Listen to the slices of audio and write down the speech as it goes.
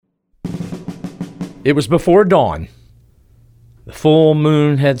It was before dawn. The full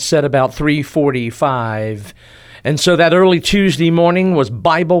moon had set about 3:45, and so that early Tuesday morning was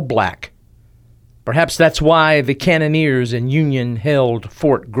Bible black. Perhaps that's why the cannoneers in Union-held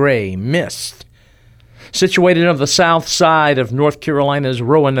Fort Gray missed. Situated on the south side of North Carolina's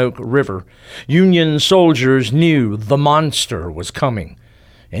Roanoke River, Union soldiers knew the monster was coming.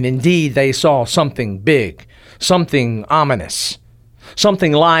 And indeed, they saw something big, something ominous,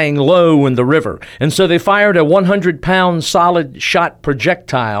 something lying low in the river. And so they fired a 100-pound solid-shot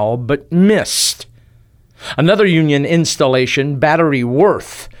projectile, but missed. Another Union installation, Battery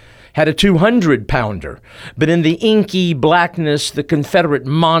Worth, had a 200-pounder, but in the inky blackness, the Confederate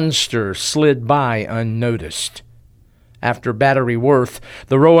monster slid by unnoticed. After Battery Worth,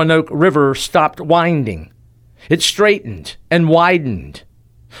 the Roanoke River stopped winding. It straightened and widened.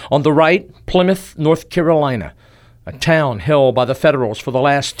 On the right, Plymouth, North Carolina, a town held by the Federals for the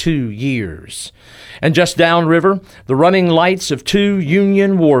last 2 years. And just downriver, the running lights of 2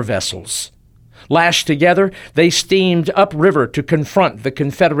 Union war vessels. Lashed together, they steamed upriver to confront the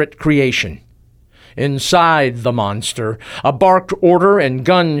Confederate creation. Inside the monster, a barked order and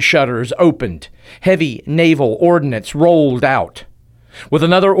gun shutters opened. Heavy naval ordnance rolled out. With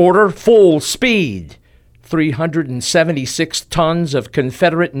another order, full speed. 376 tons of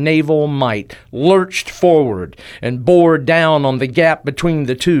Confederate naval might lurched forward and bore down on the gap between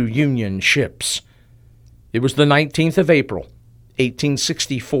the 2 Union ships. It was the 19th of April,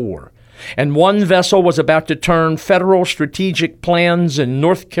 1864, and one vessel was about to turn Federal strategic plans in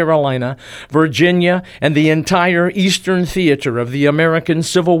North Carolina, Virginia, and the entire eastern theater of the American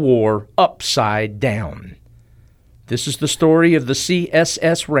Civil War upside down. This is the story of the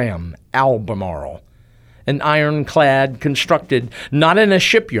CSS Ram Albemarle, an ironclad constructed not in a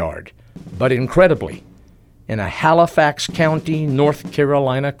shipyard, but incredibly, in a Halifax County, North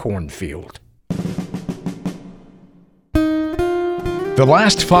Carolina cornfield. The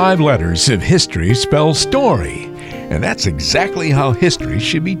last 5 letters of history spell story, and that's exactly how history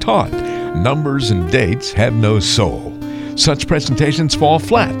should be taught. Numbers and dates have no soul. Such presentations fall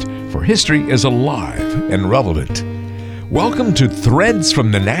flat, for history is alive and relevant. Welcome to Threads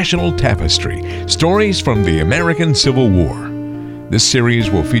from the National Tapestry, stories from the American Civil War. This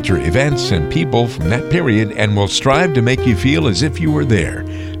series will feature events and people from that period and will strive to make you feel as if you were there,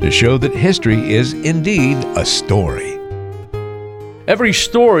 to show that history is indeed a story. Every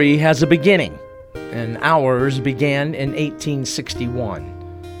story has a beginning, and ours began in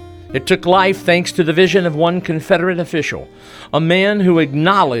 1861. It took life thanks to the vision of one Confederate official, a man who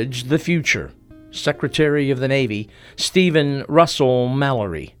acknowledged the future. Secretary of the Navy, Stephen Russell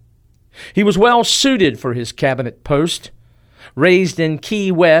Mallory. He was well suited for his cabinet post. Raised in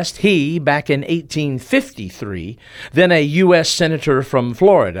Key West, he, back in 1853, then a U.S. Senator from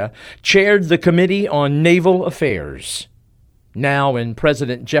Florida, chaired the Committee on Naval Affairs. Now in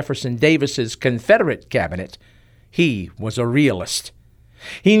President Jefferson Davis's Confederate cabinet, he was a realist.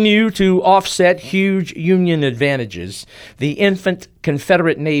 He knew to offset huge Union advantages, the infant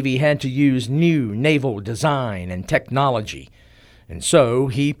Confederate Navy had to use new naval design and technology, and so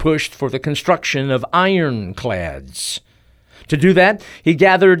he pushed for the construction of ironclads. To do that, he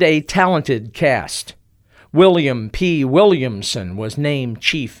gathered a talented cast. William P. Williamson was named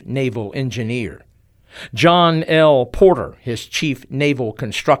Chief Naval Engineer. John L. Porter, his Chief Naval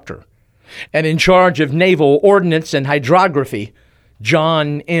Constructor. And in charge of naval ordnance and hydrography,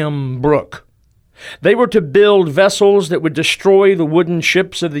 John M. Brooke. They were to build vessels that would destroy the wooden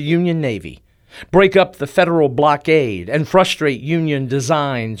ships of the Union Navy, break up the Federal blockade, and frustrate Union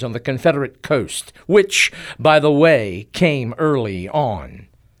designs on the Confederate coast, which, by the way, came early on.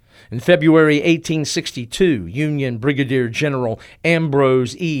 In February 1862, Union Brigadier General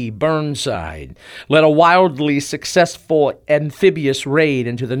Ambrose E. Burnside led a wildly successful amphibious raid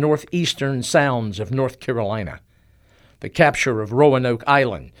into the northeastern sounds of North Carolina. The capture of Roanoke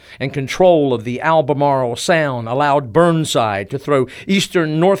Island and control of the Albemarle Sound allowed Burnside to throw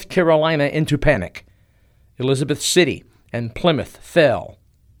eastern North Carolina into panic. Elizabeth City and Plymouth fell.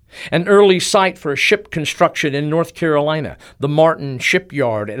 An early site for ship construction in North Carolina, the Martin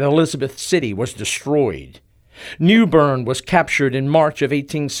Shipyard at Elizabeth City, was destroyed. New Bern was captured in March of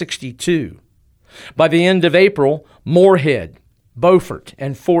 1862. By the end of April, Moorhead, Beaufort,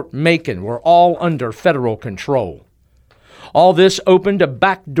 and Fort Macon were all under federal control. All this opened a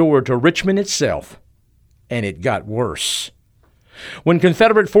back door to Richmond itself, and it got worse. When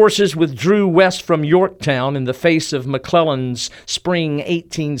Confederate forces withdrew west from Yorktown in the face of McClellan's spring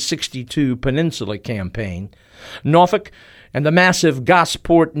 1862 Peninsula Campaign, Norfolk and the massive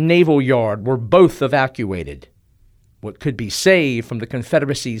Gosport Naval Yard were both evacuated. What could be saved from the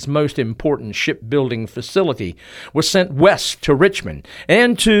Confederacy's most important shipbuilding facility was sent west to Richmond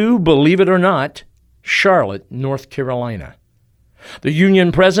and to, believe it or not, Charlotte, North Carolina. The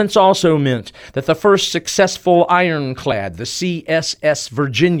Union presence also meant that the first successful ironclad, the CSS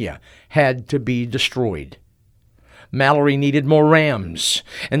Virginia, had to be destroyed. Mallory needed more rams,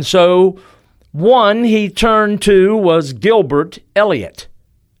 and so one he turned to was Gilbert Elliott.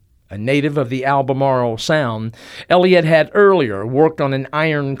 A native of the Albemarle Sound, Elliott had earlier worked on an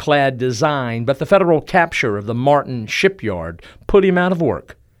ironclad design, but the Federal capture of the Martin shipyard put him out of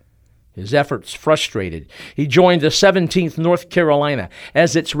work. His efforts frustrated, he joined the 17th North Carolina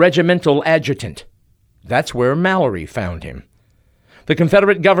as its regimental adjutant. That's where Mallory found him. The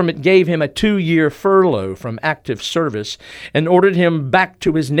Confederate government gave him a 2-year furlough from active service and ordered him back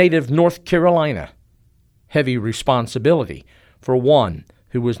to his native North Carolina. Heavy responsibility for one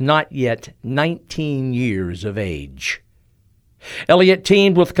who was not yet 19 years of age. Elliott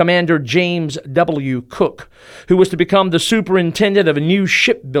teamed with Commander James W. Cook, who was to become the superintendent of a new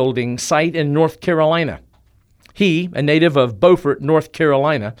shipbuilding site in North Carolina. He, a native of Beaufort, North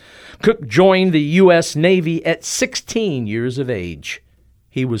Carolina, Cook joined the U.S. Navy at 16 years of age.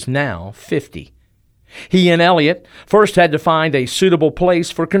 He was now 50. He and Elliott first had to find a suitable place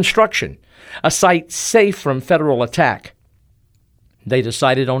for construction, a site safe from Federal attack. They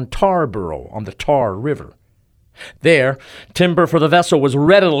decided on Tarboro on the Tar River. There, timber for the vessel was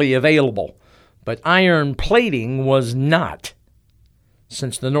readily available, but iron plating was not.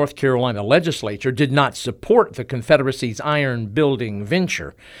 Since the North Carolina legislature did not support the Confederacy's iron-building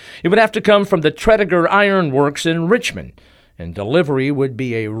venture, it would have to come from the Tredegar Iron Works in Richmond, and delivery would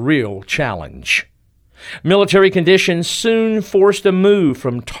be a real challenge. Military conditions soon forced a move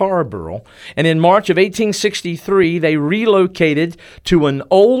from Tarboro, and in March of 1863 they relocated to an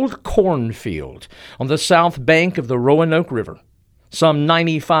old cornfield on the south bank of the Roanoke River, some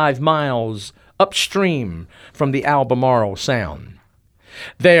 95 miles upstream from the Albemarle Sound.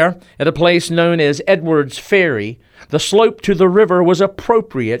 There, at a place known as Edwards Ferry, the slope to the river was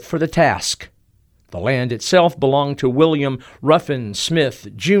appropriate for the task. The land itself belonged to William Ruffin Smith,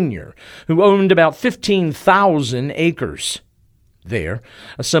 Jr., who owned about 15,000 acres. There,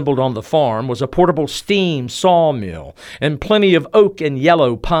 assembled on the farm, was a portable steam sawmill and plenty of oak and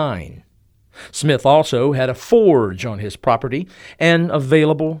yellow pine. Smith also had a forge on his property and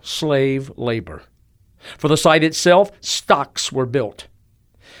available slave labor. For the site itself, stocks were built.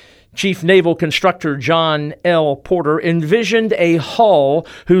 Chief Naval Constructor John L. Porter envisioned a hull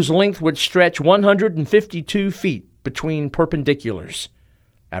whose length would stretch 152 feet between perpendiculars.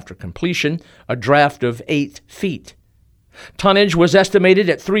 After completion, a draft of 8 feet. Tonnage was estimated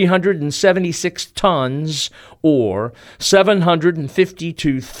at 376 tons, or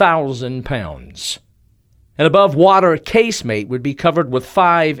 752,000 pounds. An above-water casemate would be covered with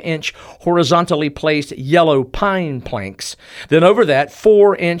 5-inch horizontally placed yellow pine planks. Then over that,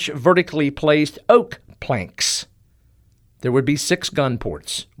 4-inch vertically placed oak planks. There would be 6 gun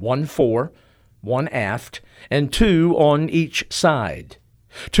ports, 1 fore, 1 aft, and 2 on each side.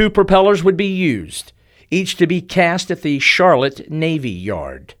 2 propellers would be used, each to be cast at the Charlotte Navy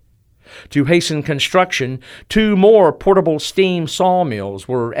Yard. To hasten construction, 2 more portable steam sawmills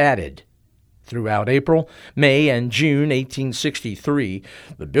were added. Throughout April, May, and June 1863,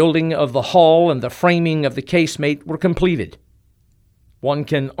 the building of the hull and the framing of the casemate were completed. One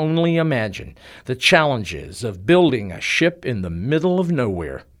can only imagine the challenges of building a ship in the middle of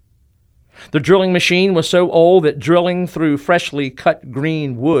nowhere. The drilling machine was so old that drilling through freshly cut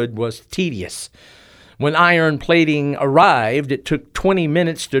green wood was tedious. When iron plating arrived, it took 20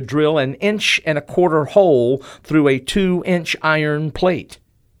 minutes to drill an 1.25-inch hole through a 2-inch iron plate.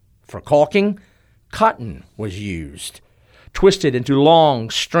 For caulking, cotton was used. Twisted into long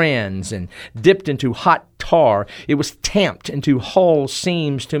strands and dipped into hot tar, it was tamped into hull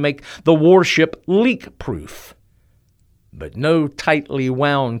seams to make the warship leak-proof. But no tightly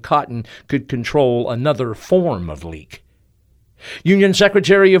wound cotton could control another form of leak. Union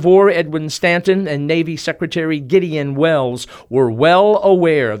Secretary of War Edwin Stanton and Navy Secretary Gideon Welles were well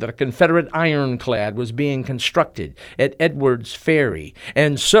aware that a Confederate ironclad was being constructed at Edwards Ferry,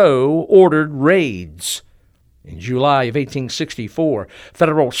 and so ordered raids. In July of 1864,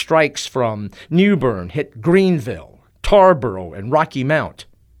 Federal strikes from New Bern hit Greenville, Tarboro, and Rocky Mount.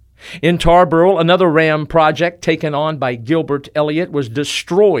 In Tarboro, another ram project taken on by Gilbert Elliott was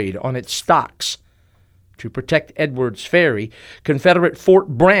destroyed on its stocks. To protect Edwards Ferry, Confederate Fort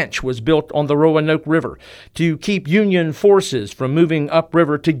Branch was built on the Roanoke River to keep Union forces from moving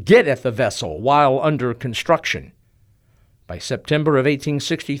upriver to get at the vessel while under construction. By September of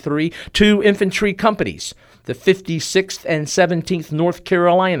 1863, 2 infantry companies, the 56th and 17th North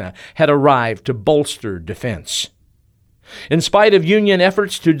Carolina, had arrived to bolster defense. In spite of Union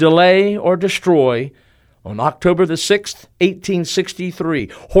efforts to delay or destroy, on October the 6th, 1863,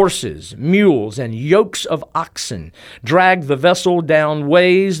 horses, mules, and yokes of oxen dragged the vessel down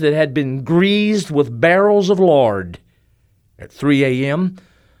ways that had been greased with barrels of lard. At 3 a.m.,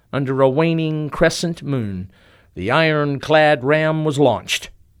 under a waning crescent moon, the ironclad ram was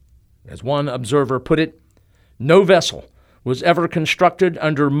launched. As one observer put it, no vessel was ever constructed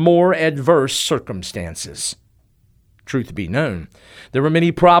under more adverse circumstances. Truth be known, there were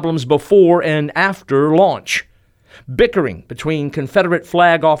many problems before and after launch. Bickering between Confederate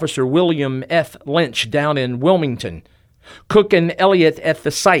flag officer William F. Lynch down in Wilmington, Cook and Elliott at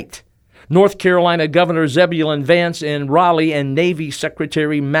the site, North Carolina Governor Zebulon Vance in Raleigh, and Navy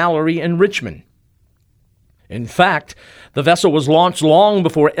Secretary Mallory in Richmond. In fact, the vessel was launched long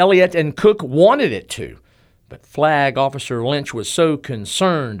before Elliott and Cook wanted it to. But Flag Officer Lynch was so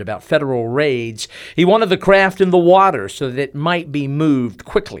concerned about federal raids, he wanted the craft in the water so that it might be moved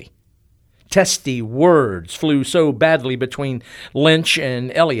quickly. Testy words flew so badly between Lynch and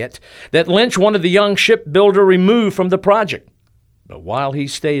Elliott that Lynch wanted the young shipbuilder removed from the project. But while he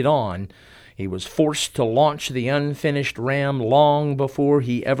stayed on, he was forced to launch the unfinished ram long before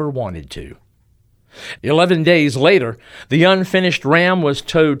he ever wanted to. 11 days later, the unfinished ram was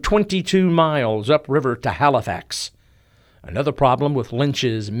towed 22 miles upriver to Halifax. Another problem with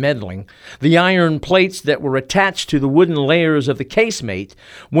Lynch's meddling, the iron plates that were attached to the wooden layers of the casemate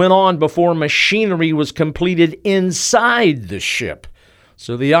went on before machinery was completed inside the ship,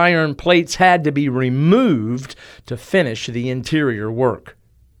 so the iron plates had to be removed to finish the interior work.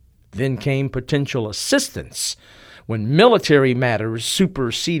 Then came potential assistance when military matters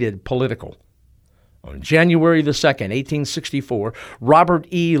superseded political. On January the 2nd, 1864, Robert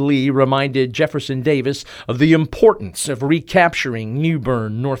E. Lee reminded Jefferson Davis of the importance of recapturing New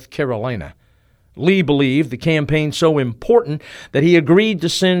Bern, North Carolina. Lee believed the campaign so important that he agreed to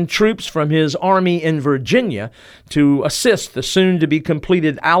send troops from his army in Virginia to assist the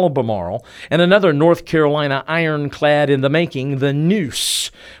soon-to-be-completed Albemarle and another North Carolina ironclad in the making, the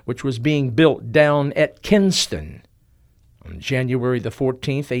Neuse, which was being built down at Kinston. On January the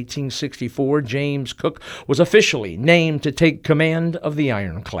 14th, 1864, James Cook was officially named to take command of the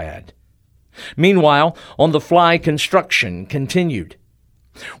ironclad. Meanwhile, on-the-fly construction continued.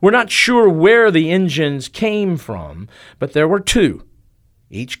 We're not sure where the engines came from, but there were 2,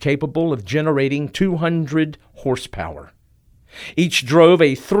 each capable of generating 200 horsepower. Each drove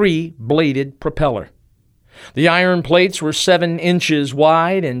a 3-bladed propeller. The iron plates were 7 inches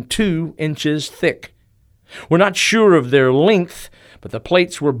wide and 2 inches thick. We're not sure of their length, but the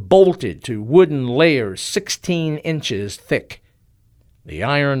plates were bolted to wooden layers 16 inches thick. The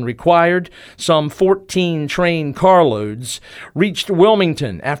iron required, some 14 train carloads, reached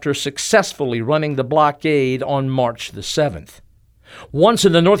Wilmington after successfully running the blockade on March the 7th. Once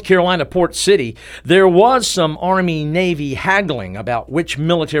in the North Carolina port city, there was some Army-Navy haggling about which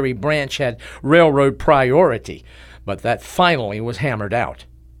military branch had railroad priority, but that finally was hammered out.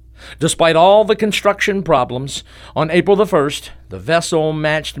 Despite all the construction problems, on April the 1st, the vessel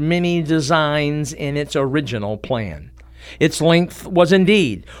matched many designs in its original plan. Its length was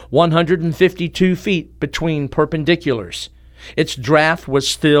indeed 152 feet between perpendiculars. Its draft was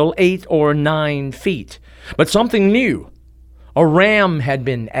still 8 or 9 feet. But something new. A ram had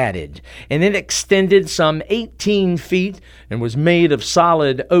been added, and it extended some 18 feet and was made of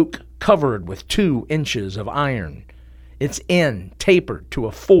solid oak covered with 2 inches of iron. Its end tapered to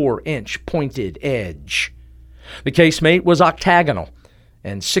a 4-inch pointed edge. The casemate was octagonal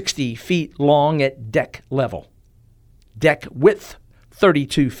and 60 feet long at deck level. Deck width,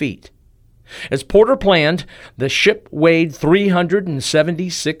 32 feet. As Porter planned, the ship weighed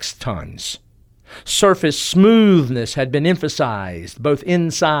 376 tons. Surface smoothness had been emphasized both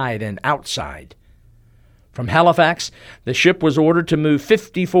inside and outside. From Halifax, the ship was ordered to move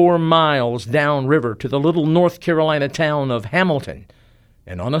 54 miles downriver to the little North Carolina town of Hamilton,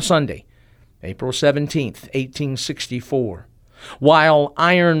 and on a Sunday, April 17th, 1864, while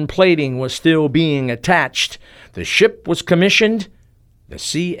iron plating was still being attached, the ship was commissioned, the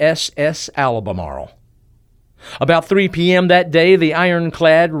CSS Albemarle. About 3 p.m. that day, the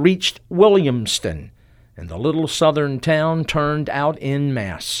ironclad reached Williamston, and the little southern town turned out en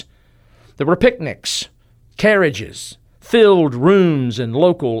masse. There were picnics, carriages, filled rooms, and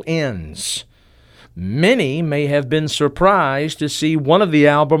local inns. Many may have been surprised to see one of the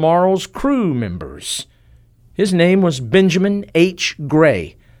Albemarle's crew members. His name was Benjamin H.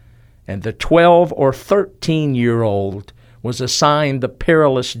 Gray, and the 12 or 13-year-old was assigned the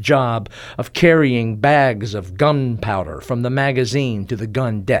perilous job of carrying bags of gunpowder from the magazine to the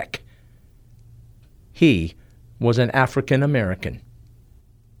gun deck. He was an African American.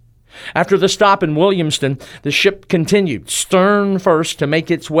 After the stop in Williamston, the ship continued, stern first, to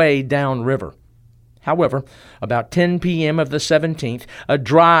make its way downriver. However, about 10 p.m. of the 17th, a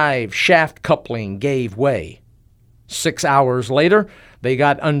drive shaft coupling gave way. 6 hours later, they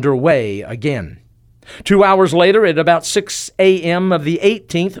got underway again. 2 hours later, at about 6 a.m. of the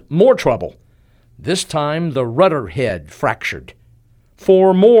 18th, more trouble. This time, the rudder head fractured.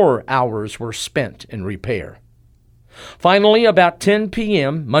 4 more hours were spent in repair. Finally, about 10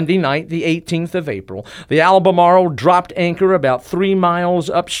 p.m., Monday night, the 18th of April, the Albemarle dropped anchor about 3 miles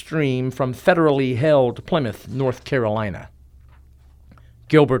upstream from federally held Plymouth, North Carolina.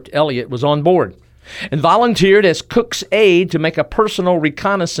 Gilbert Elliott was on board and volunteered as Cook's aide to make a personal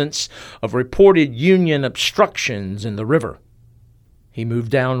reconnaissance of reported Union obstructions in the river. He moved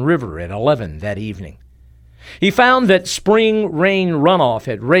downriver at 11 that evening. He found that spring rain runoff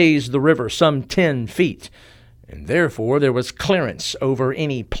had raised the river some 10 feet, and therefore there was clearance over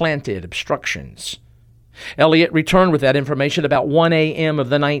any planted obstructions. Elliott returned with that information about 1 a.m. of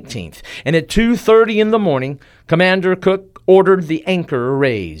the 19th, and at 2:30 in the morning, Commander Cook ordered the anchor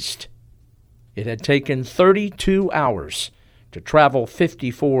raised. It had taken 32 hours to travel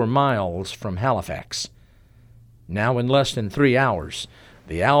 54 miles from Halifax. Now, in less than 3 hours,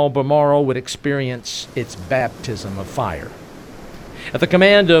 the Albemarle would experience its baptism of fire. At the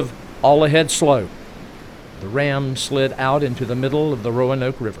command of "All ahead slow," the ram slid out into the middle of the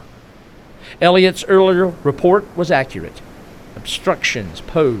Roanoke River. Elliott's earlier report was accurate. Obstructions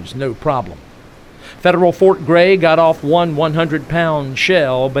posed no problem. Federal Fort Gray got off one 100-pound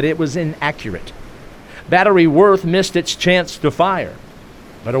shell, but it was inaccurate. Battery Worth missed its chance to fire,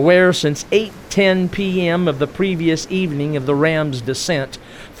 but aware since 8:10 p.m. of the previous evening of the ram's descent,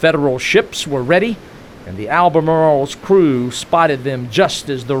 Federal ships were ready, and the Albemarle's crew spotted them just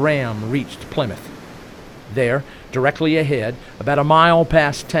as the ram reached Plymouth. There, directly ahead, about a mile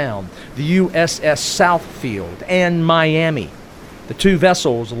past town, the USS Southfield and Miami. The two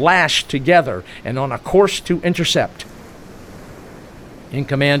vessels lashed together and on a course to intercept. In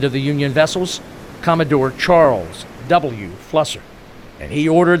command of the Union vessels, Commodore Charles W. Flusser, and he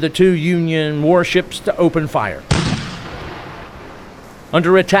ordered the two Union warships to open fire.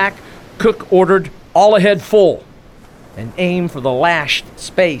 Under attack, Cook ordered "all ahead full" and aim for the lashed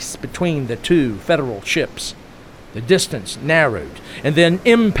space between the two Federal ships. The distance narrowed, and then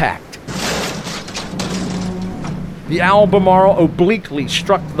impact. The Albemarle obliquely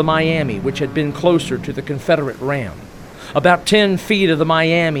struck the Miami, which had been closer to the Confederate ram. About 10 feet of the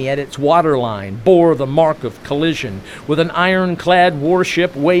Miami at its waterline bore the mark of collision with an ironclad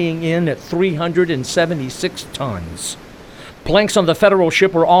warship weighing in at 376 tons. Planks on the Federal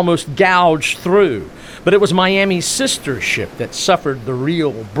ship were almost gouged through, but it was Miami's sister ship that suffered the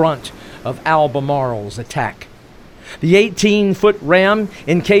real brunt of Albemarle's attack. The 18-foot ram,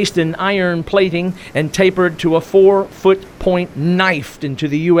 encased in iron plating and tapered to a 4-foot point, knifed into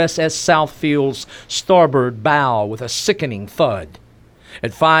the USS Southfield's starboard bow with a sickening thud.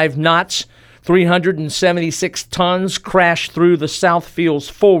 At 5 knots, 376 tons crashed through the Southfield's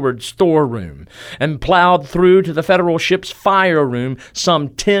forward storeroom and plowed through to the Federal ship's fire room some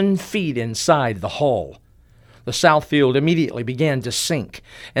 10 feet inside the hull. The Southfield immediately began to sink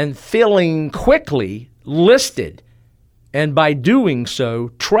and, filling quickly, listed, and by doing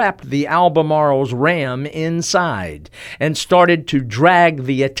so trapped the Albemarle's ram inside and started to drag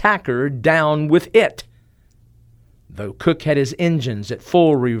the attacker down with it. Though Cook had his engines at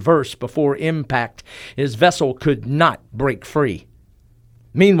full reverse before impact, his vessel could not break free.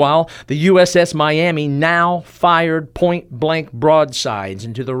 Meanwhile, the USS Miami now fired point-blank broadsides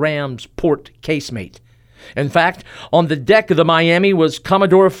into the ram's port casemate. In fact, on the deck of the Miami was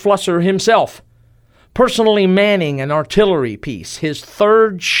Commodore Flusser himself, personally manning an artillery piece. His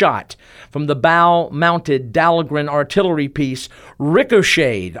third shot from the bow-mounted Dahlgren artillery piece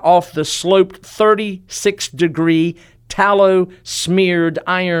ricocheted off the sloped 36-degree tallow-smeared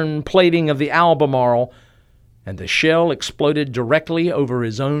iron plating of the Albemarle, and the shell exploded directly over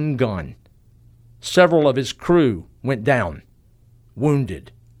his own gun. Several of his crew went down,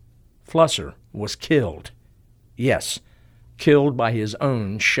 wounded. Flusser was killed. Yes, killed by his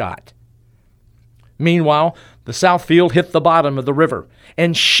own shot. Meanwhile, the Southfield hit the bottom of the river,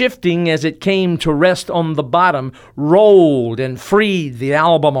 and shifting as it came to rest on the bottom, rolled and freed the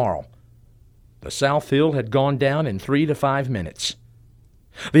Albemarle. The Southfield had gone down in 3 to 5 minutes.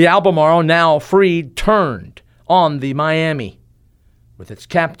 The Albemarle, now freed, turned on the Miami. With its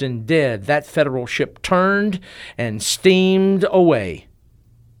captain dead, that Federal ship turned and steamed away.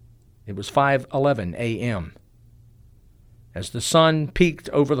 It was 5:11 a.m. As the sun peaked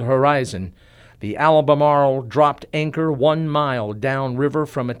over the horizon, the Albemarle dropped anchor 1 mile downriver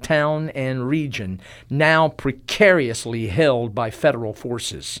from a town and region now precariously held by Federal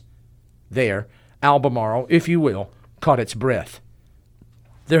forces. There, Albemarle, if you will, caught its breath.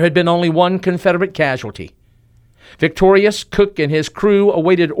 There had been only one Confederate casualty. Victorious, Cook and his crew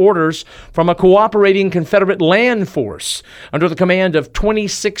awaited orders from a cooperating Confederate land force under the command of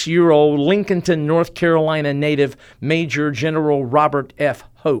 26-year-old Lincolnton, North Carolina native Major General Robert F.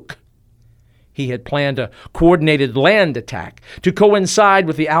 Hoke. He had planned a coordinated land attack to coincide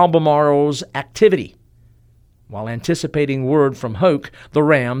with the Albemarle's activity. While anticipating word from Hoke, the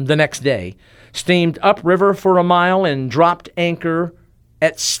ram, the next day, steamed upriver for a mile and dropped anchor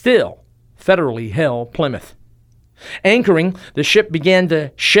at still federally held Plymouth. Anchoring, the ship began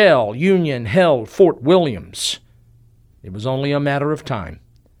to shell Union-held Fort Williams. It was only a matter of time.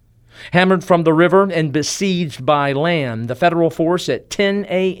 Hammered from the river and besieged by land, the Federal force at 10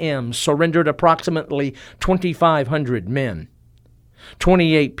 a.m. surrendered approximately 2,500 men,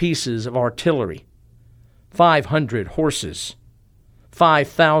 28 pieces of artillery, 500 horses,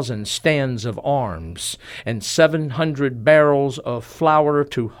 5,000 stands of arms, and 700 barrels of flour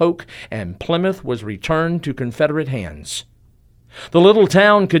to Hoke, and Plymouth was returned to Confederate hands. The little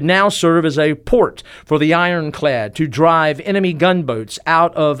town could now serve as a port for the ironclad to drive enemy gunboats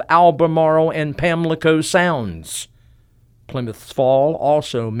out of Albemarle and Pamlico Sounds. Plymouth's fall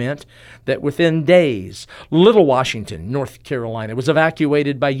also meant that within days, Little Washington, North Carolina, was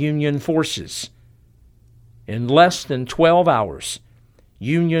evacuated by Union forces. In less than 12 hours,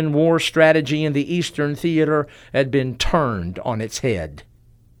 Union war strategy in the Eastern Theater had been turned on its head.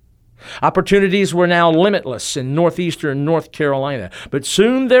 Opportunities were now limitless in northeastern North Carolina, but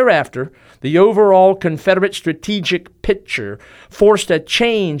soon thereafter, the overall Confederate strategic picture forced a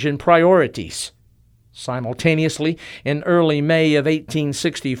change in priorities. Simultaneously, in early May of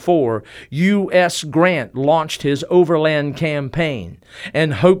 1864, U.S. Grant launched his overland campaign,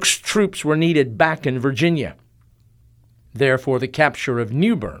 and Hoke's troops were needed back in Virginia. Therefore, the capture of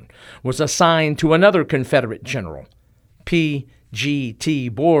New Bern was assigned to another Confederate general, P.G.T.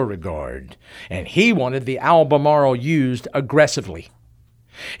 Beauregard, and he wanted the Albemarle used aggressively.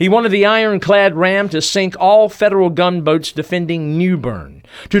 He wanted the ironclad ram to sink all Federal gunboats defending New Bern,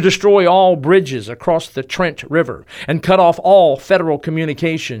 to destroy all bridges across the Trent River, and cut off all Federal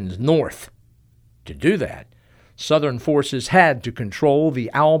communications north. To do that, Southern forces had to control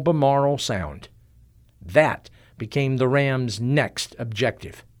the Albemarle Sound. That became the ram's next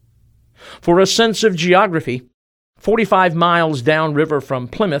objective. For a sense of geography, 45 miles downriver from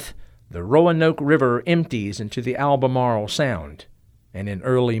Plymouth, the Roanoke River empties into the Albemarle Sound. And in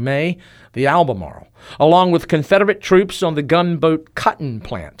early May, the Albemarle, along with Confederate troops on the gunboat Cotton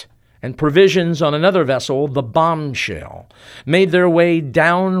Plant and provisions on another vessel, the Bombshell, made their way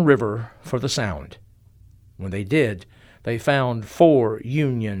downriver for the Sound. When they did, they found 4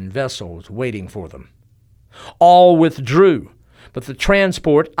 Union vessels waiting for them. All withdrew, but the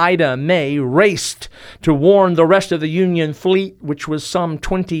transport Ida May raced to warn the rest of the Union fleet, which was some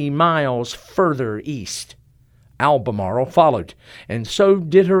 20 miles further east. Albemarle followed, and so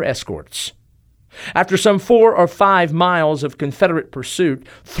did her escorts. After some 4 or 5 miles of Confederate pursuit,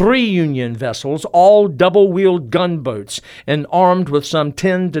 3 Union vessels, all double-wheeled gunboats and armed with some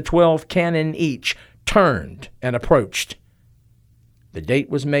 10 to 12 cannon each, turned and approached. The date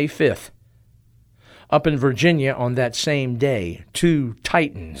was May 5th. Up in Virginia on that same day, 2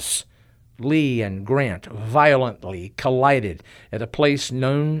 Titans, Lee and Grant, violently collided at a place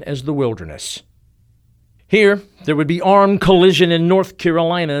known as the Wilderness. Here, there would be armed collision in North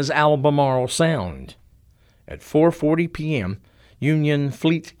Carolina's Albemarle Sound. At 4:40 p.m., Union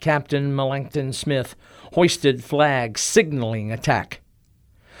Fleet Captain Melancton Smith hoisted flags signaling attack.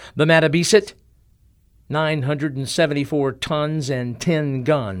 The Mattabesett, 974 tons and 10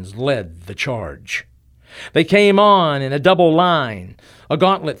 guns, led the charge. They came on in a double line, a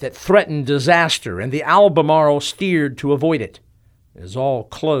gauntlet that threatened disaster, and the Albemarle steered to avoid it. As all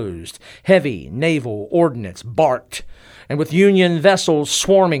closed, heavy naval ordnance barked, and with Union vessels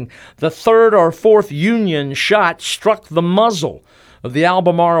swarming, the 3rd or 4th Union shot struck the muzzle of the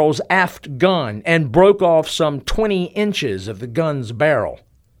Albemarle's aft gun and broke off some 20 inches of the gun's barrel.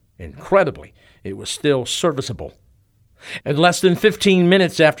 Incredibly, it was still serviceable. In less than 15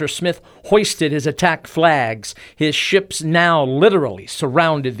 minutes after Smith hoisted his attack flags, his ships now literally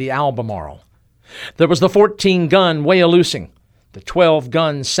surrounded the Albemarle. There was the 14-gun Wyalusing, the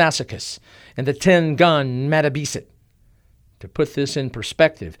 12-gun Sassacus, and the 10-gun Mattabesett. To put this in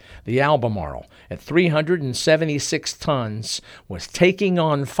perspective, the Albemarle, at 376 tons, was taking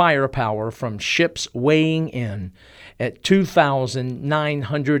on firepower from ships weighing in at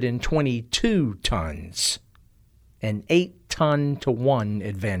 2,922 tons, an 8-ton-to-1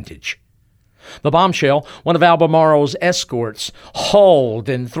 advantage. The Bombshell, one of Albemarle's escorts, hauled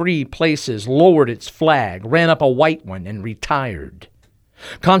in 3 places, lowered its flag, ran up a white one, and retired.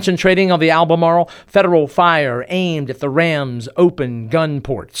 Concentrating on the Albemarle, Federal fire aimed at the ram's open gun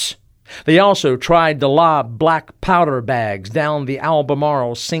ports. They also tried to lob black powder bags down the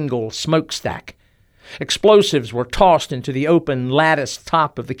Albemarle's single smokestack. Explosives were tossed into the open lattice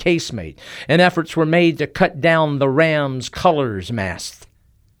top of the casemate, and efforts were made to cut down the ram's colors mast.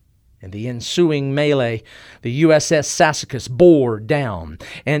 In the ensuing melee, the USS Sassacus bore down,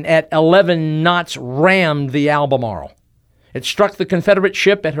 and at 11 knots rammed the Albemarle. It struck the Confederate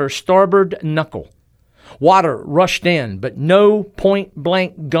ship at her starboard knuckle. Water rushed in, but no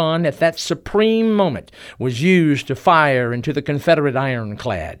point-blank gun at that supreme moment was used to fire into the Confederate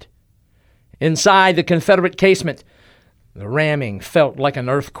ironclad. Inside the Confederate casement, the ramming felt like an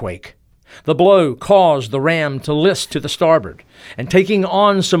earthquake. The blow caused the ram to list to the starboard, and taking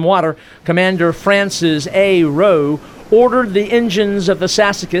on some water, Commander Francis A. Rowe ordered the engines of the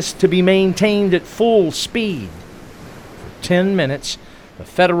Sassacus to be maintained at full speed. 10 minutes, the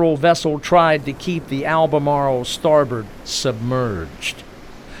Federal vessel tried to keep the Albemarle's starboard submerged.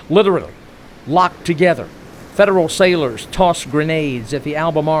 Literally, locked together, Federal sailors tossed grenades at the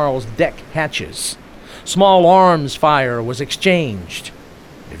Albemarle's deck hatches. Small arms fire was exchanged.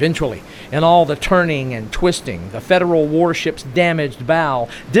 Eventually, in all the turning and twisting, the Federal warship's damaged bow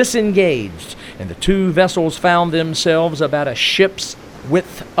disengaged, and the 2 vessels found themselves about a ship's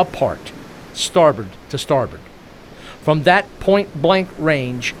width apart, starboard to starboard. From that point-blank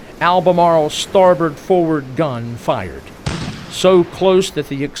range, Albemarle's starboard forward gun fired, so close that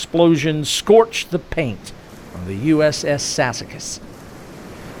the explosion scorched the paint on the USS Sassacus.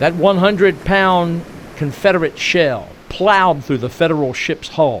 That 100-pound Confederate shell plowed through the Federal ship's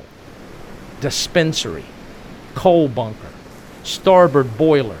hull. Dispensary, coal bunker, starboard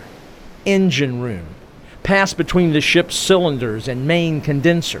boiler, engine room, passed between the ship's cylinders and main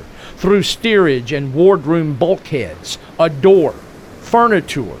condenser, through steerage and wardroom bulkheads, a door,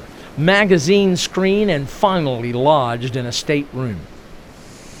 furniture, magazine screen, and finally lodged in a stateroom.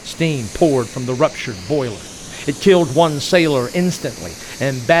 Steam poured from the ruptured boiler. It killed 1 sailor instantly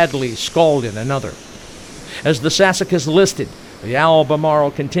and badly scalded another. As the Sassacus listed, the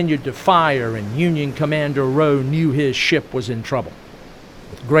Albemarle continued to fire, and Union Commander Rowe knew his ship was in trouble.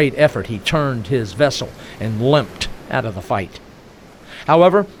 With great effort, he turned his vessel and limped out of the fight.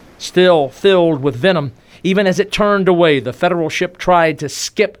 However, still filled with venom, even as it turned away, the Federal ship tried to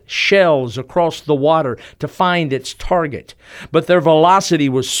skip shells across the water to find its target, but their velocity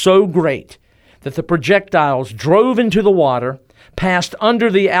was so great that the projectiles drove into the water, passed under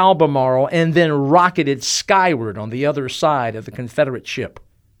the Albemarle, and then rocketed skyward on the other side of the Confederate ship.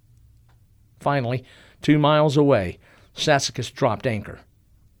 Finally, 2 miles away, Sassacus dropped anchor.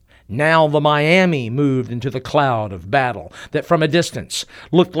 Now the Miami moved into the cloud of battle that from a distance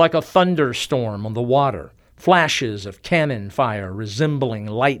looked like a thunderstorm on the water, flashes of cannon fire resembling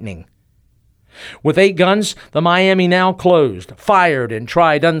lightning. With 8 guns, the Miami now closed, fired, and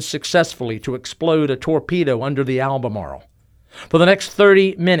tried unsuccessfully to explode a torpedo under the Albemarle. For the next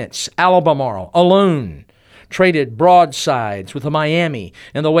 30 minutes, Albemarle, alone, traded broadsides with the Miami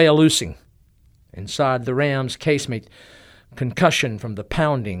and the Wyalusing. Inside the ram's casemate, concussion from the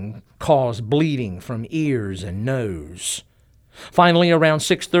pounding caused bleeding from ears and nose. Finally, around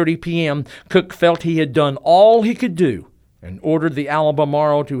 6:30 p.m., Cook felt he had done all he could do and ordered the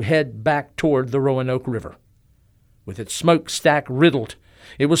Albemarle to head back toward the Roanoke River. With its smokestack riddled,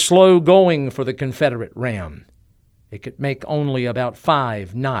 it was slow going for the Confederate ram. It could make only about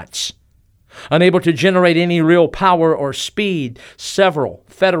 5 knots. Unable to generate any real power or speed, several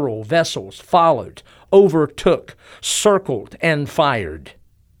Federal vessels followed, overtook, circled, and fired.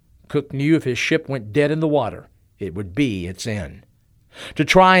 Cook knew if his ship went dead in the water, it would be its end. To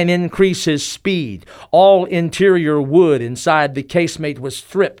try and increase his speed, all interior wood inside the casemate was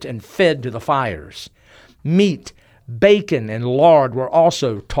stripped and fed to the fires. Meat, bacon, and lard were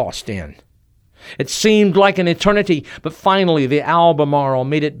also tossed in. It seemed like an eternity, but finally the Albemarle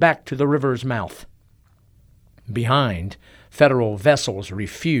made it back to the river's mouth. Behind, Federal vessels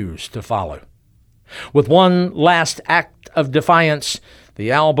refused to follow. With one last act of defiance,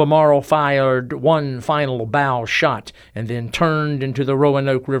 the Albemarle fired one final bow shot and then turned into the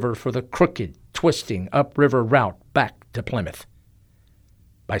Roanoke River for the crooked, twisting upriver route back to Plymouth.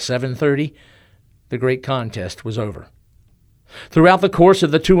 By 7:30, the great contest was over. Throughout the course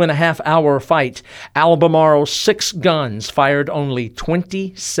of the 2.5-hour fight, Albemarle's 6 guns fired only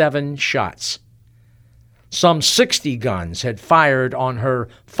 27 shots. Some 60 guns had fired on her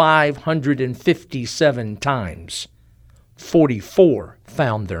 557 times. 44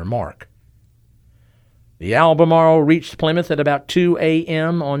 found their mark. The Albemarle reached Plymouth at about 2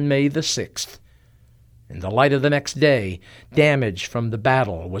 a.m. on May the 6th. In the light of the next day, damage from the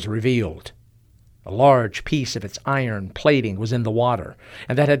battle was revealed. A large piece of its iron plating was in the water,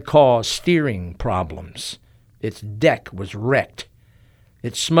 and that had caused steering problems. Its deck was wrecked.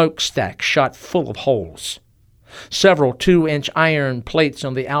 Its smokestack shot full of holes. Several 2-inch iron plates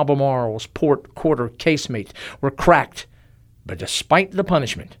on the Albemarle's port quarter casemate were cracked, but despite the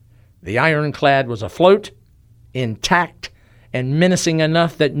punishment, the ironclad was afloat, intact, and menacing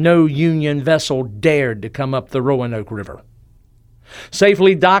enough that no Union vessel dared to come up the Roanoke River.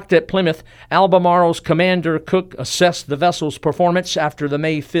 Safely docked at Plymouth, Albemarle's commander Cook assessed the vessel's performance after the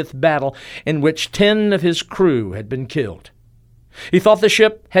May 5th battle, in which 10 of his crew had been killed. He thought the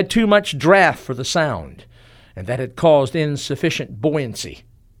ship had too much draft for the Sound, and that had caused insufficient buoyancy.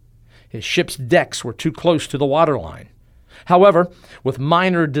 His ship's decks were too close to the waterline. However, with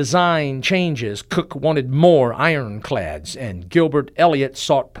minor design changes, Cook wanted more ironclads, and Gilbert Elliott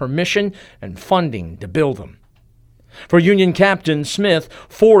sought permission and funding to build them. For Union Captain Smith,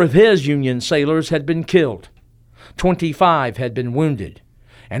 4 of his Union sailors had been killed. 25 had been wounded,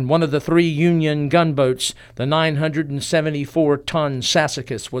 and one of the 3 Union gunboats, the 974-ton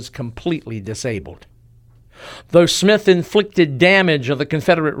Sassacus, was completely disabled. Though Smith inflicted damage on the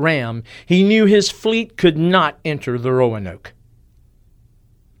Confederate ram, he knew his fleet could not enter the Roanoke.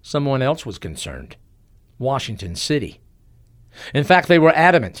 Someone else was concerned: Washington City. In fact, they were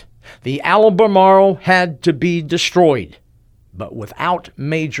adamant the Albemarle had to be destroyed, but without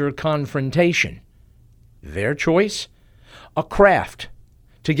major confrontation. Their choice? A craft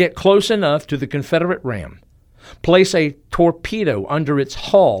to get close enough to the Confederate ram, place a torpedo under its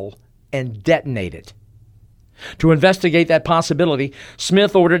hull, and detonate it. To investigate that possibility,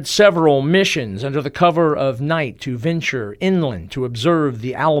 Smith ordered several missions under the cover of night to venture inland to observe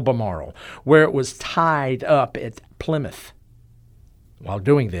the Albemarle, where it was tied up at Plymouth. While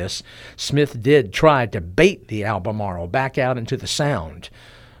doing this, Smith did try to bait the Albemarle back out into the Sound,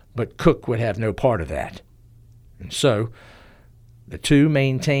 but Cook would have no part of that. And so, the two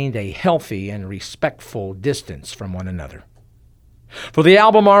maintained a healthy and respectful distance from one another. For the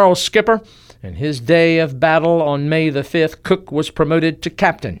Albemarle's skipper, in his day of battle on May the 5th, Cook was promoted to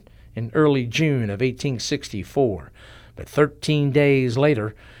captain in early June of 1864. But 13 days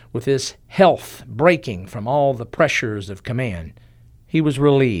later, with his health breaking from all the pressures of command, he was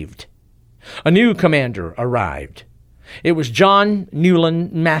relieved. A new commander arrived. It was John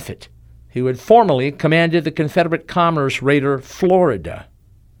Newland Maffitt, who had formerly commanded the Confederate commerce raider Florida.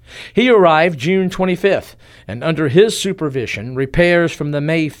 He arrived June 25th, and under his supervision, repairs from the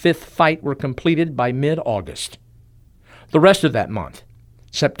May 5th fight were completed by mid-August. The rest of that month,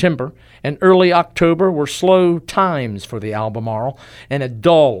 September and early October, were slow times for the Albemarle, and a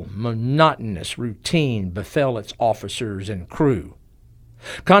dull, monotonous routine befell its officers and crew.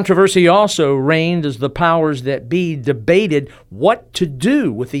 Controversy also reigned as the powers that be debated what to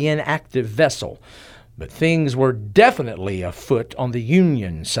do with the inactive vessel, but things were definitely afoot on the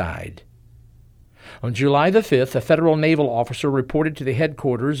Union side. On July the 5th, a federal naval officer reported to the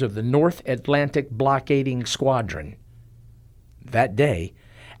headquarters of the North Atlantic Blockading Squadron. That day,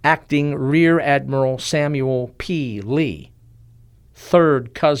 Acting Rear Admiral Samuel P. Lee,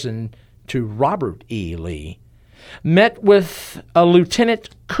 third cousin to Robert E. Lee, met with a Lieutenant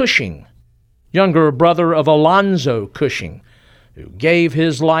Cushing, younger brother of Alonzo Cushing, who gave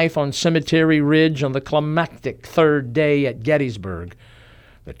his life on Cemetery Ridge on the climactic third day at Gettysburg.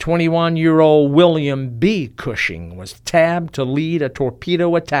 The 21-year-old William B. Cushing was tabbed to lead a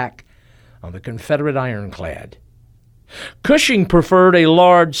torpedo attack on the Confederate ironclad. Cushing preferred a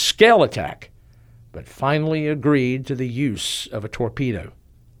large-scale attack, but finally agreed to the use of a torpedo.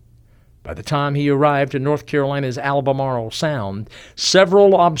 By the time he arrived in North Carolina's Albemarle Sound,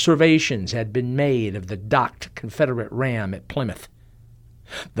 several observations had been made of the docked Confederate ram at Plymouth.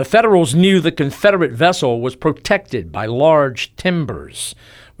 The Federals knew the Confederate vessel was protected by large timbers,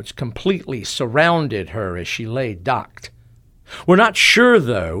 which completely surrounded her as she lay docked. We're not sure,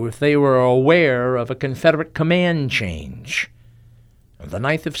 though, if they were aware of a Confederate command change. On the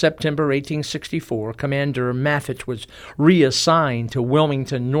 9th of September, 1864, Commander Maffitt was reassigned to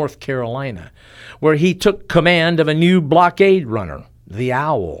Wilmington, North Carolina, where he took command of a new blockade runner, the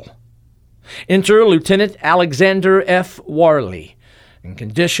Owl. Enter Lieutenant Alexander F. Warley, and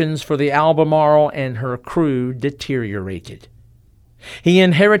conditions for the Albemarle and her crew deteriorated. He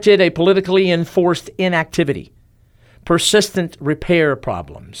inherited a politically enforced inactivity, persistent repair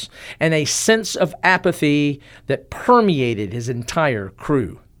problems, and a sense of apathy that permeated his entire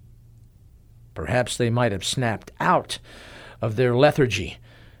crew. Perhaps they might have snapped out of their lethargy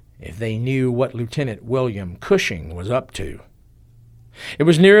if they knew what Lieutenant William Cushing was up to. It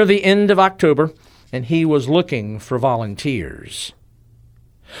was near the end of October, and he was looking for volunteers.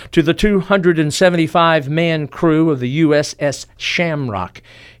 To the 275-man crew of the USS Shamrock,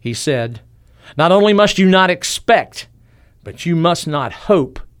 he said, "Not only must you not expect, but you must not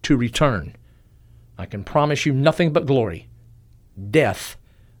hope to return. I can promise you nothing but glory, death,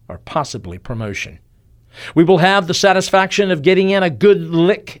 or possibly promotion. We will have the satisfaction of getting in a good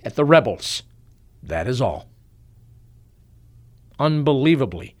lick at the rebels. That is all."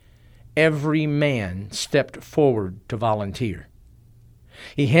 Unbelievably, every man stepped forward to volunteer.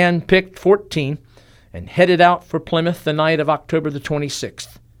 He handpicked 14 and headed out for Plymouth the night of October the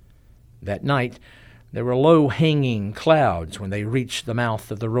 26th. That night, there were low-hanging clouds when they reached the mouth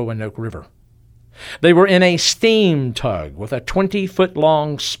of the Roanoke River. They were in a steam tug with a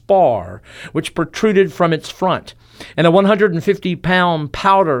 20-foot-long spar which protruded from its front and a 150-pound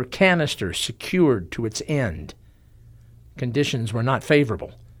powder canister secured to its end. Conditions were not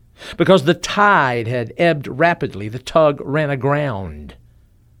favorable. Because the tide had ebbed rapidly, the tug ran aground.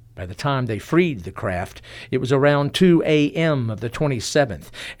 By the time they freed the craft, it was around 2 a.m. of the 27th,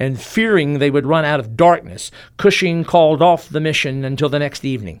 and fearing they would run out of darkness, Cushing called off the mission until the next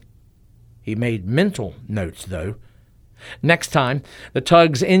evening. He made mental notes, though. Next time, the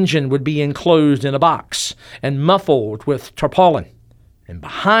tug's engine would be enclosed in a box and muffled with tarpaulin. And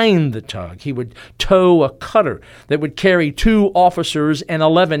behind the tug, he would tow a cutter that would carry 2 officers and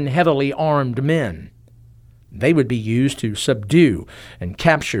 11 heavily armed men. They would be used to subdue and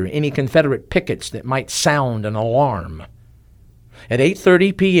capture any Confederate pickets that might sound an alarm. At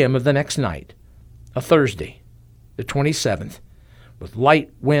 8:30 p.m. of the next night, a Thursday, the 27th, with light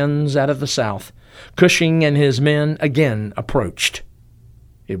winds out of the south, Cushing and his men again approached.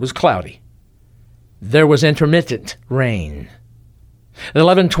 It was cloudy. There was intermittent rain. At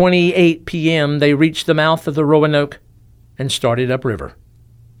 11:28 p.m., they reached the mouth of the Roanoke and started upriver.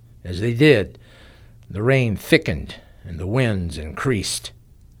 As they did, the rain thickened and the winds increased.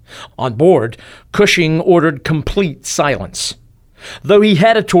 On board, Cushing ordered complete silence. Though he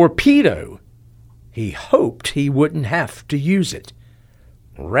had a torpedo, he hoped he wouldn't have to use it.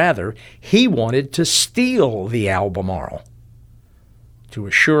 Rather, he wanted to steal the Albemarle. To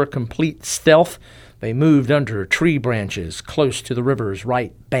assure complete stealth, they moved under tree branches close to the river's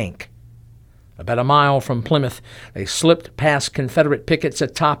right bank. About a mile from Plymouth, they slipped past Confederate pickets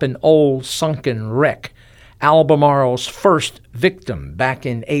atop an old sunken wreck, Albemarle's first victim back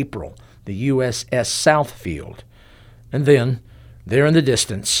in April, the USS Southfield. And then, there in the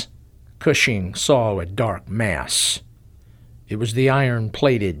distance, Cushing saw a dark mass. It was the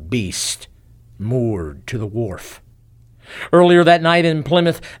iron-plated beast, moored to the wharf. Earlier that night in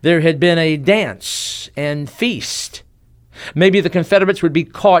Plymouth, there had been a dance and feast. Maybe the Confederates would be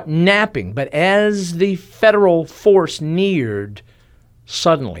caught napping, but as the Federal force neared,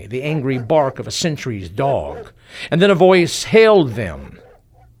 suddenly the angry bark of a sentry's dog, and then a voice hailed them.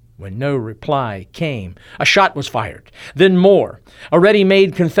 When no reply came, a shot was fired, then more. A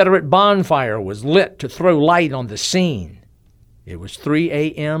ready-made Confederate bonfire was lit to throw light on the scene. It was 3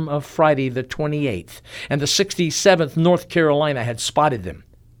 a.m. of Friday the 28th, and the 67th North Carolina had spotted them.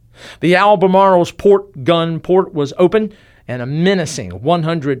 The Albemarle's gun port was open, and a menacing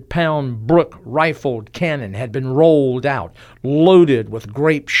 100-pound Brooke rifled cannon had been rolled out, loaded with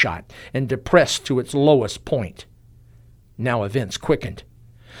grape shot, and depressed to its lowest point. Now events quickened.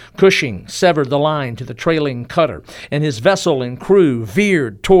 Cushing severed the line to the trailing cutter, and his vessel and crew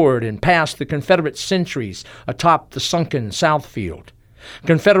veered toward and past the Confederate sentries atop the sunken Southfield.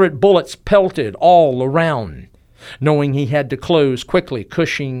 Confederate bullets pelted all around. Knowing he had to close quickly,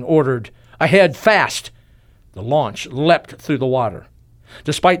 Cushing ordered, "Ahead, fast!" The launch leapt through the water.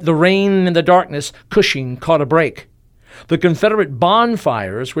 Despite the rain and the darkness, Cushing caught a break. The Confederate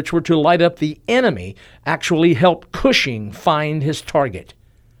bonfires, which were to light up the enemy, actually helped Cushing find his target.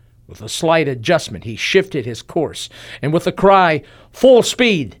 With a slight adjustment, he shifted his course, and with the cry, "Full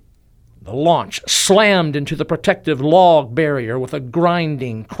speed!" the launch slammed into the protective log barrier with a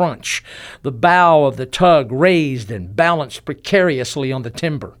grinding crunch. The bow of the tug raised and balanced precariously on the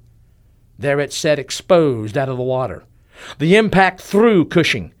timber. There it sat exposed out of the water. The impact threw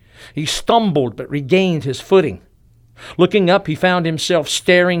Cushing. He stumbled but regained his footing. Looking up, he found himself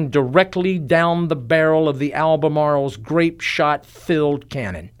staring directly down the barrel of the Albemarle's grape-shot-filled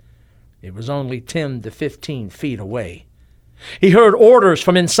cannon. It was only 10 to 15 feet away. He heard orders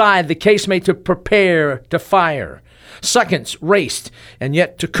from inside the casemate to prepare to fire. Seconds raced, and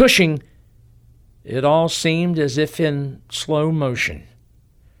yet to Cushing, it all seemed as if in slow motion.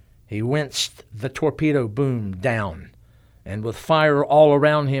 He winced the torpedo boom down, and with fire all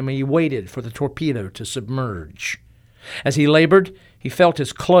around him, he waited for the torpedo to submerge. As he labored, he felt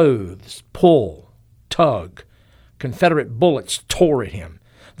his clothes pull, tug. Confederate bullets tore at him.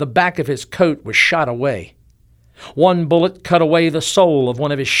 The back of his coat was shot away. One bullet cut away the sole of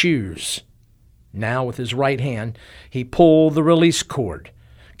one of his shoes. Now, with his right hand, he pulled the release cord,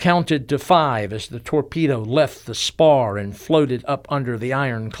 counted to 5 as the torpedo left the spar and floated up under the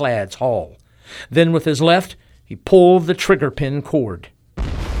ironclad's hull. Then, with his left, he pulled the trigger pin cord.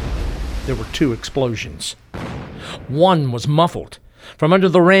 There were 2 explosions. One was muffled. From under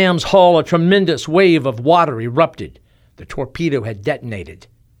the ram's hull, a tremendous wave of water erupted. The torpedo had detonated.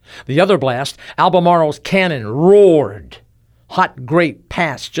 The other blast, Albemarle's cannon roared. Hot grape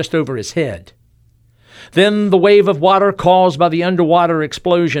passed just over his head. Then the wave of water caused by the underwater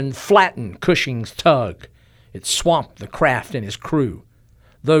explosion flattened Cushing's tug. It swamped the craft and his crew.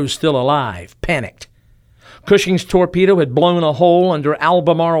 Those still alive panicked. Cushing's torpedo had blown a hole under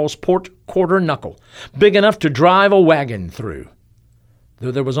Albemarle's port quarter knuckle, big enough to drive a wagon through.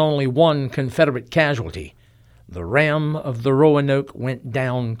 Though there was only one Confederate casualty, the ram of the Roanoke went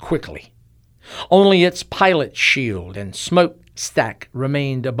down quickly. Only its pilot shield and smokestack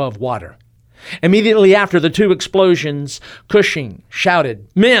remained above water. Immediately after the 2 explosions, Cushing shouted,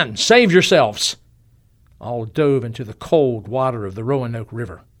 "Men, save yourselves!" All dove into the cold water of the Roanoke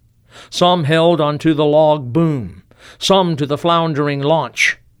River. Some held onto the log boom, some to the floundering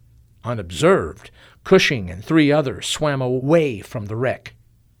launch. Unobserved, Cushing and 3 others swam away from the wreck.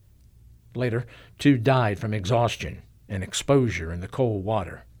 Later, 2 died from exhaustion and exposure in the cold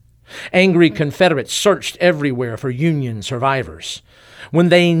water. Angry Confederates searched everywhere for Union survivors. When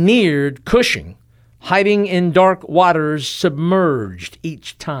they neared Cushing, hiding in dark waters, submerged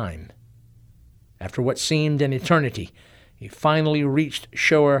each time. After what seemed an eternity, he finally reached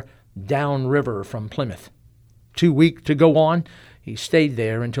shore downriver from Plymouth. Too weak to go on, he stayed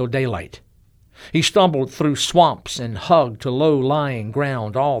there until daylight. He stumbled through swamps and hugged to low-lying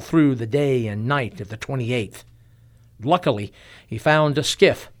ground all through the day and night of the 28th. Luckily, he found a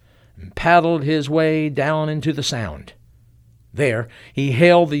skiff and paddled his way down into the Sound. There, he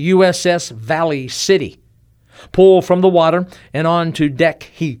hailed the USS Valley City. Pulled from the water and onto deck,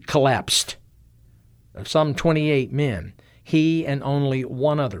 he collapsed. Of some 28 men, he and only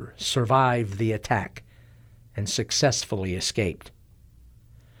 1 other survived the attack and successfully escaped.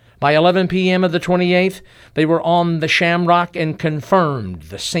 By 11 p.m. of the 28th, they were on the Shamrock and confirmed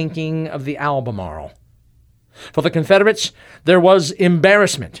the sinking of the Albemarle. For the Confederates, there was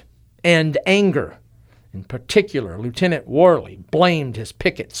embarrassment and anger. In particular, Lieutenant Worley blamed his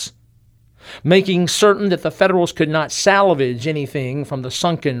pickets. Making certain that the Federals could not salvage anything from the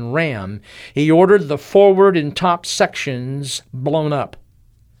sunken ram, he ordered the forward and top sections blown up.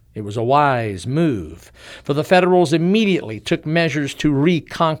 It was a wise move, for the Federals immediately took measures to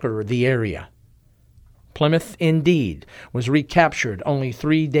reconquer the area. Plymouth, indeed, was recaptured only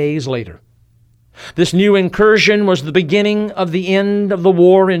 3 days later. This new incursion was the beginning of the end of the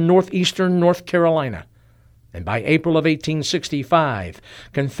war in northeastern North Carolina, and by April of 1865,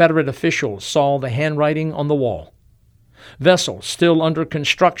 Confederate officials saw the handwriting on the wall. Vessels still under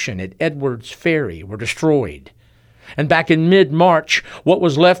construction at Edwards Ferry were destroyed. And back in mid-March, what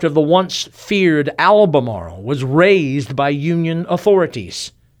was left of the once feared Albemarle was razed by Union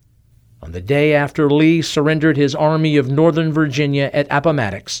authorities. On the day after Lee surrendered his Army of Northern Virginia at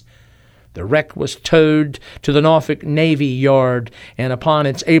Appomattox, the wreck was towed to the Norfolk Navy Yard, and upon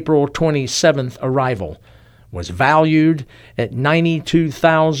its April 27th arrival, was valued at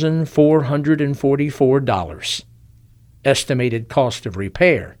 $92,444. Estimated cost of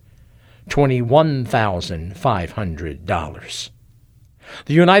repair, $21,500.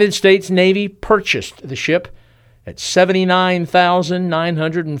 The United States Navy purchased the ship at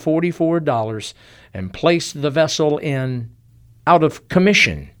 $79,944 and placed the vessel in out of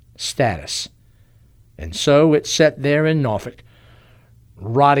commission status. And so it sat there in Norfolk,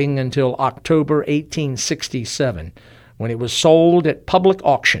 rotting until October 1867, when it was sold at public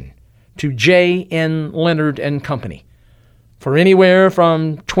auction to J.N. Leonard and Company for anywhere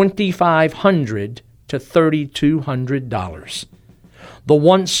from $2,500 to $3,200. The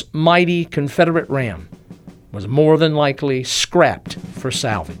once mighty Confederate ram was more than likely scrapped for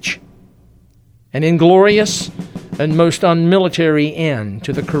salvage. An inglorious and most unmilitary end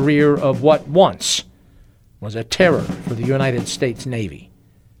to the career of what once was a terror for the United States Navy.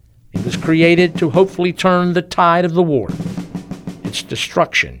 It was created to hopefully turn the tide of the war Its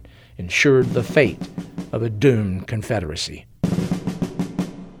destruction ensured the fate of a doomed Confederacy.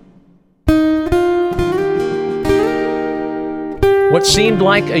 What seemed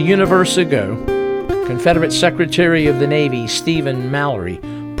like a universe ago, Confederate Secretary of the Navy Stephen Mallory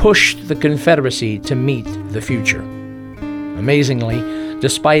pushed the Confederacy to meet the future. Amazingly,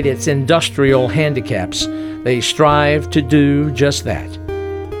 despite its industrial handicaps, they strived to do just that.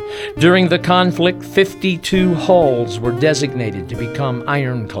 During the conflict, 52 hulls were designated to become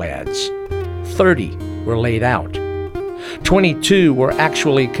ironclads. 30 were laid out. 22 were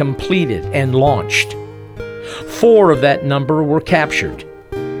actually completed and launched. 4 of that number were captured.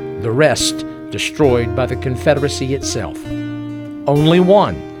 The rest destroyed by the Confederacy itself. Only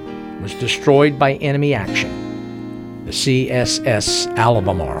one was destroyed by enemy action, the CSS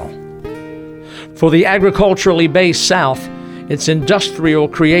Albemarle. For the agriculturally based South, its industrial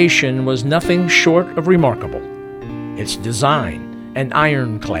creation was nothing short of remarkable. Its design, an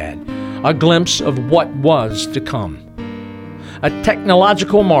ironclad, a glimpse of what was to come. A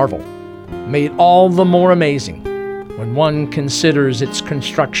technological marvel, made all the more amazing when one considers its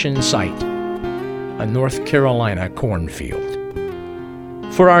construction site, a North Carolina cornfield.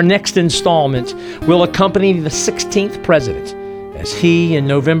 For our next installment, we'll accompany the 16th president as he, in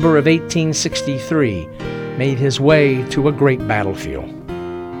November of 1863, made his way to a great battlefield.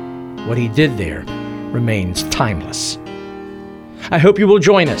 What he did there remains timeless. I hope you will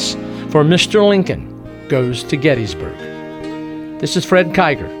join us for Mr. Lincoln Goes to Gettysburg. This is Fred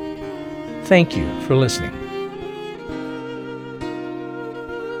Kiger. Thank you for listening.